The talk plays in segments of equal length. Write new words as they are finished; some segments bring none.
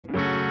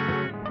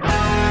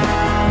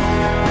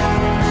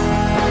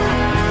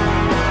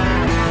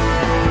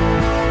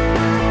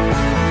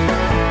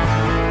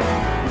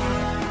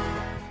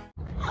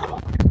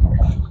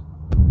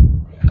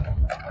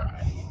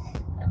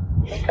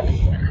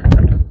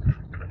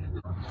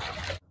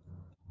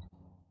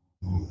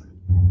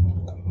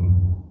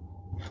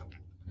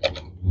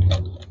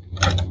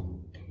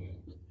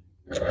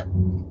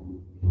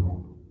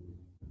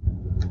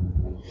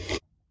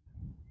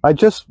I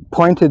just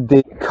pointed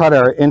the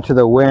cutter into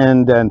the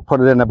wind and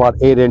put it in about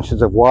 8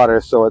 inches of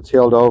water, so it's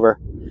heeled over.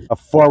 A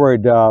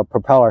forward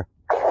propeller.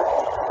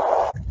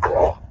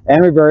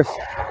 And reverse.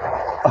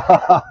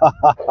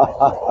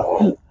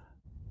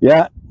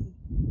 Yeah,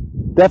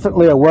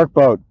 definitely a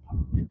workboat.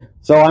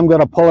 So I'm going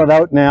to pull it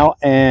out now,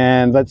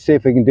 and let's see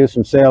if we can do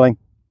some sailing.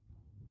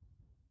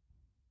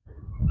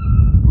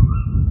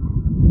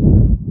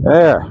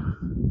 There.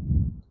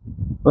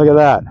 Look at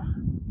that.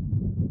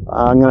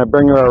 I'm going to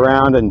bring her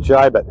around and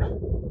jibe it.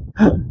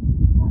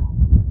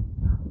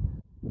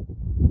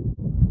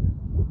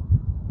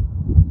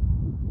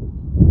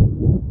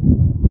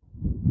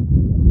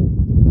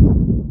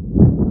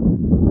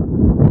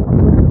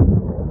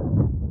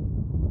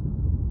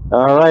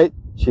 All right,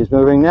 she's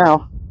moving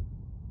now.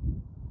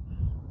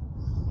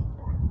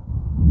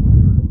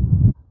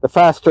 The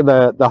faster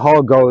the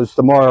hull goes,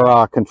 the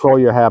more control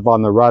you have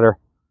on the rudder.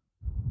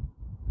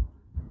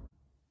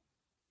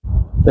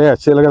 There,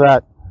 see, look at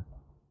that.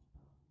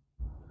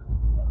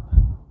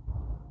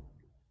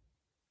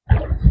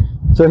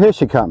 So here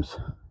she comes.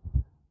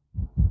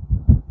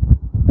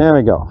 There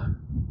we go.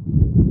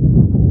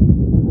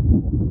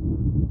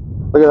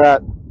 Look at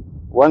that.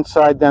 One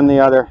side, then the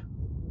other.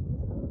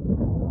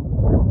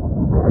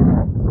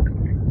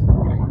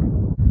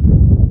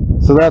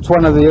 So that's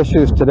one of the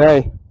issues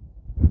today.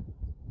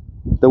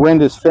 The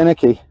wind is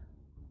finicky.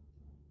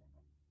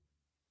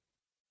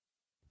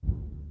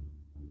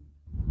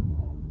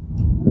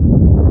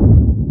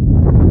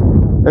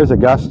 There's a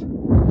gust.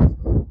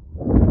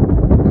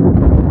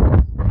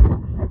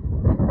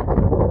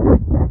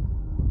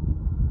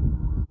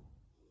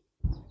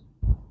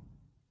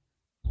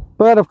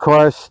 But of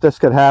course, this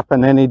could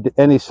happen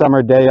any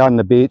summer day on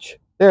the beach.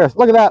 There,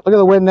 look at that. Look at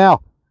the wind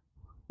now.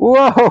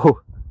 Whoa!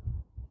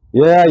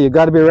 Yeah, you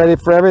got to be ready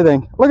for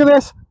everything. Look at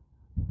this.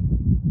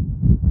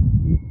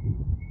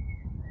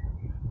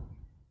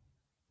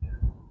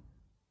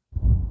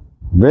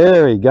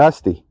 Very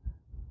gusty.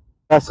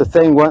 That's the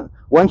thing.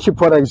 Once you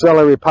put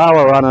auxiliary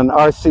power on an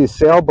RC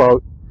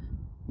sailboat,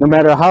 no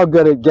matter how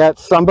good it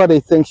gets, somebody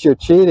thinks you're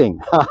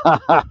cheating.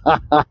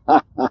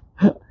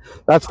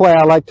 That's why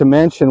I like to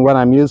mention when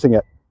I'm using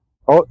it.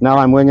 Oh, now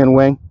I'm wing and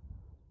wing.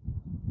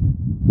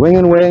 Wing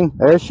and wing.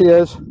 There she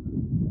is.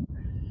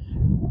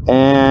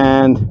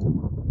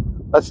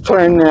 And let's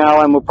turn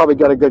now, and we'll probably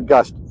get a good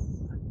gust.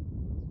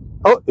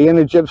 Oh, the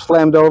inner jib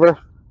slammed over,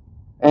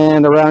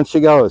 and around she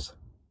goes.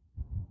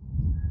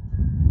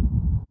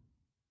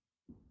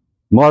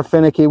 More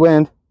finicky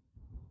wind.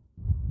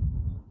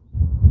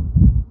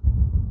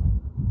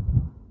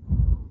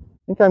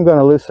 I think I'm going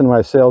to loosen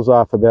my sails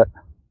off a bit.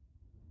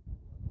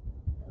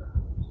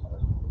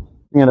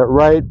 Bringing it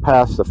right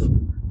past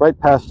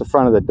the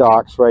front of the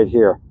docks, right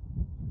here.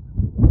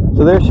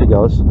 So there she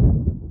goes.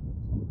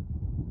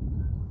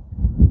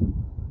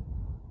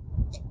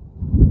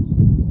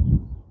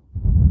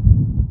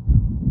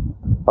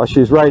 Oh,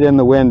 she's right in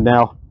the wind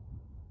now.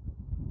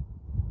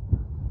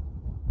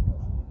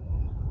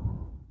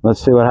 Let's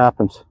see what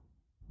happens.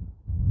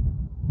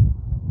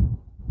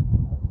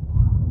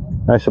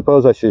 I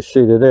suppose I should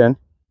shoot it in.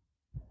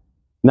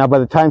 Now, by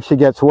the time she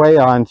gets way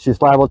on,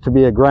 she's liable to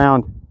be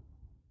aground.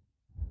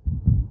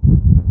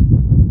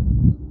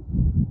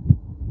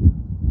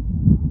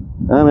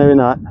 Maybe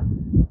not.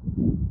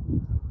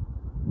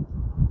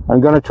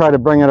 I'm going to try to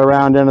bring it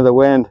around into the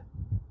wind.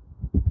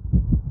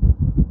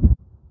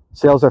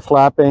 Sails are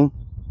flapping.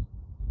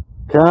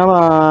 Come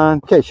on.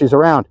 Okay, she's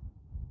around.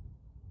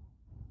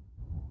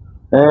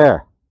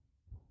 There.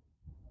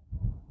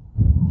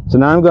 So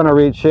now I'm going to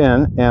reach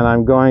in, and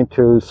I'm going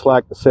to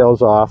slack the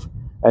sails off,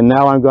 and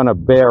now I'm going to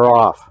bear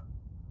off.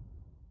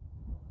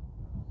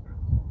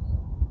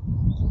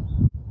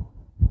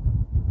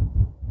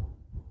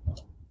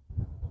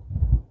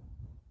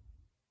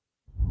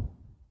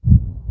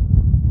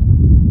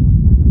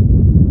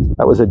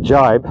 That was a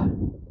jibe.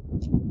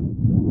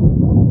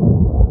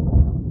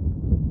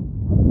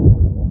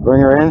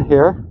 Bring her in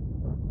here.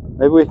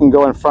 Maybe we can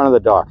go in front of the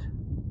dock.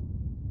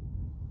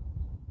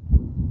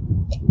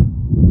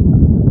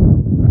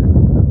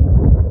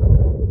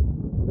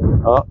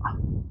 Oh.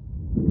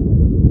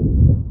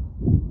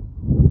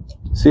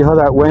 See how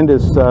that wind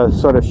is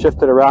sort of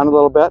shifted around a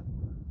little bit?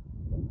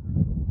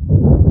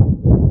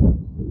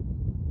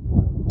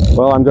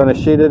 Well, I'm going to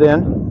sheet it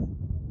in.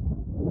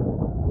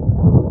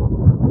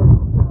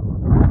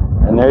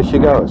 And there she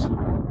goes.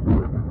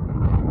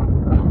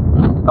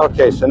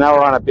 Okay, so now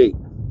we're on a beat.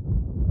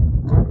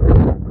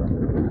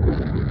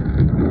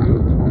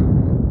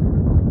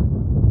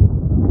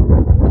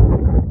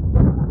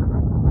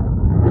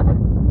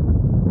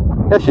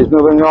 Yeah, she's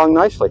moving along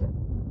nicely.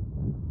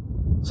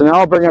 So now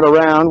I'll bring it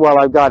around while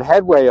I've got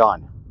headway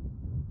on.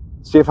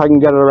 See if I can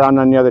get it around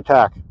on the other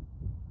tack.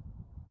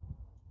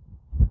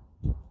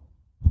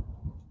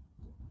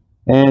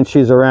 And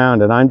she's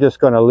around, and I'm just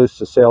going to loose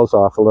the sails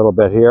off a little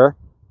bit here.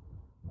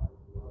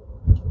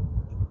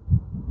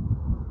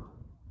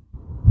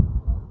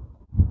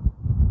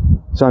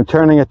 So I'm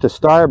turning it to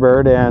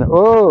starboard, and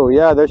oh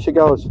yeah, there she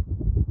goes.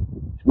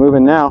 She's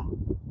moving now.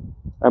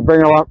 and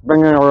bring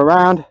her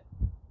around.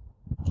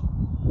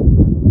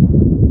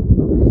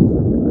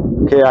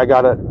 Okay, I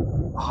got it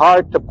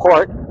hard to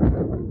port.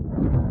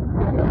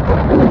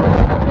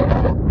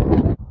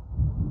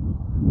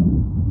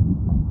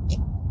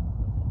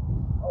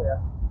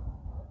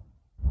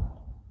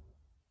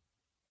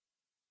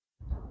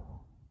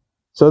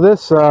 So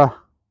this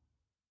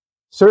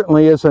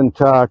certainly isn't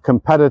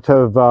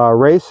competitive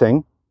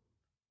racing,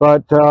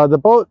 but the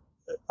boat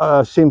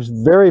seems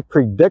very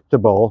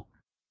predictable,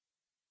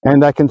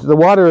 and the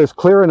water is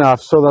clear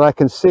enough so that I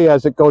can see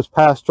as it goes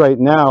past right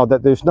now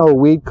that there's no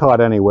weed caught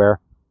anywhere.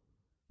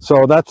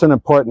 So that's an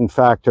important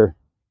factor.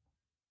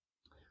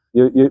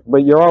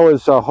 But you're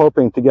always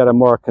hoping to get a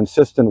more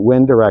consistent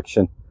wind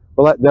direction.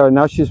 Well, there,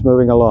 now she's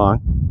moving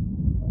along.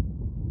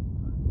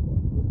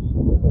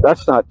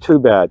 That's not too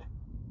bad.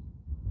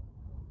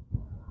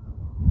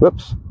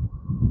 Whoops.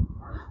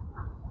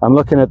 I'm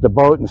looking at the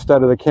boat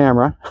instead of the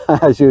camera,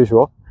 as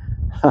usual.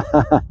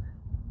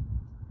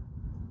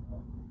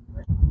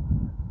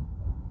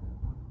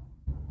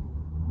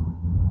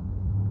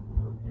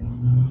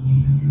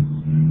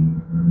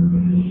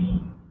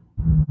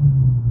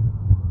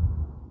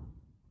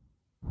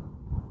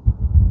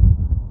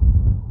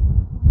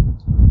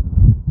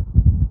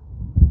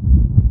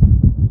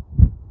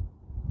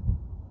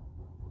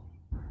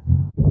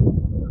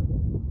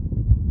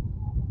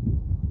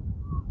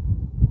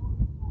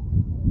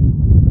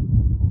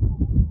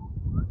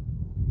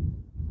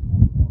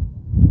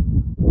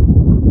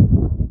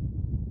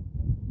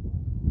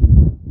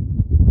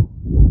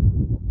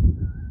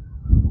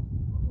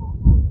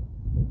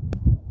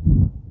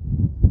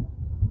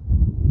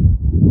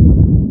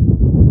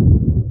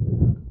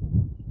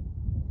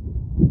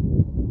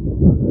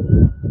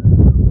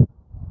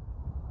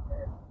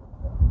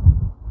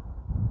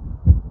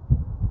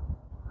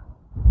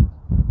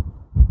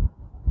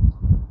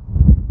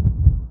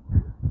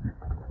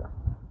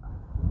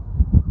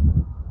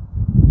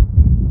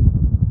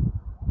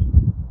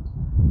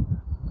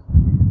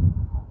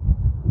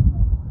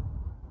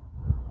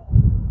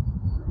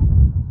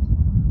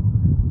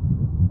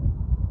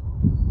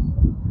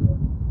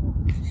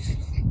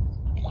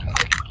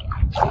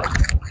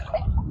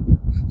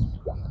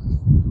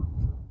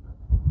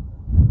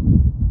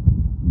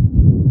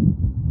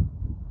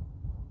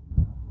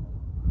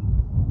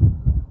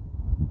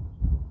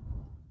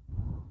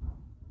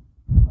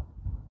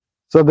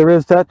 So there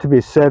is that to be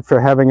said for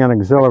having an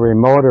auxiliary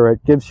motor.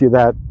 It gives you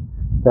that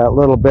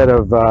little bit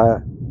of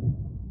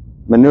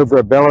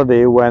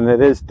maneuverability when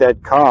it is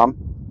dead calm.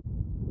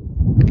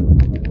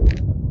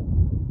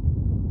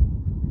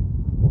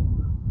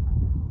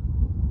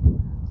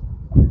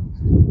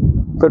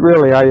 But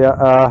really,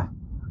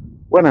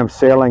 when I'm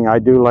sailing, I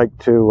do like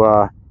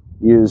to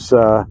use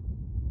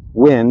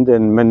wind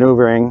and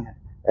maneuvering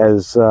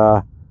as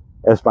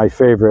my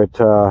favorite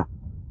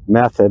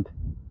method.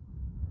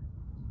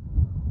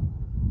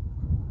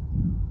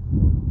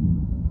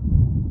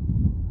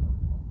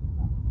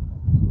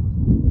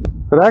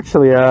 But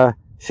actually,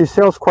 she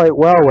sails quite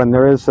well when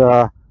there is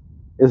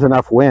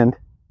enough wind.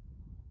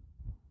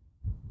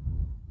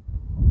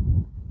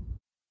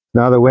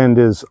 Now the wind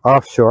is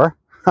offshore.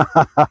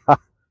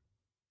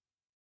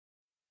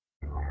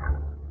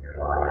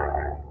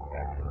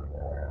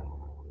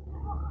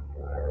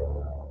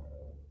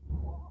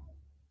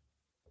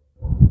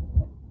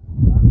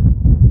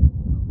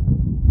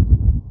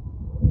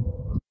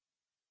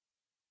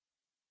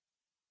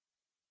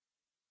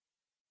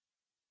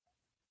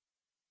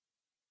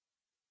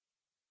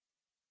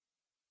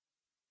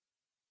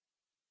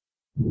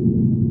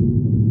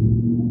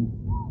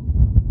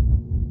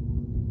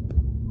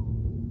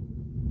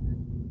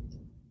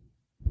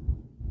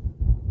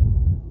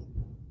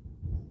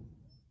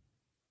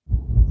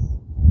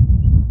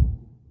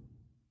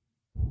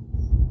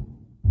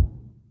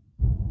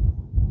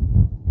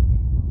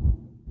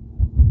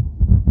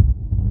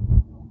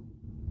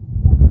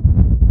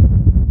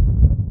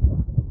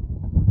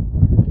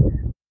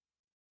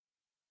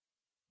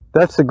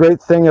 That's the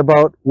great thing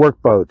about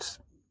workboats.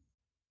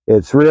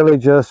 It's really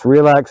just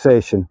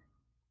relaxation.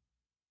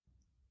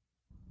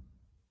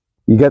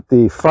 You get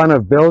the fun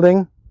of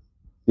building,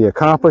 the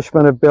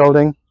accomplishment of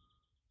building,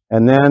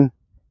 and then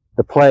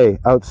the play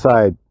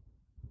outside.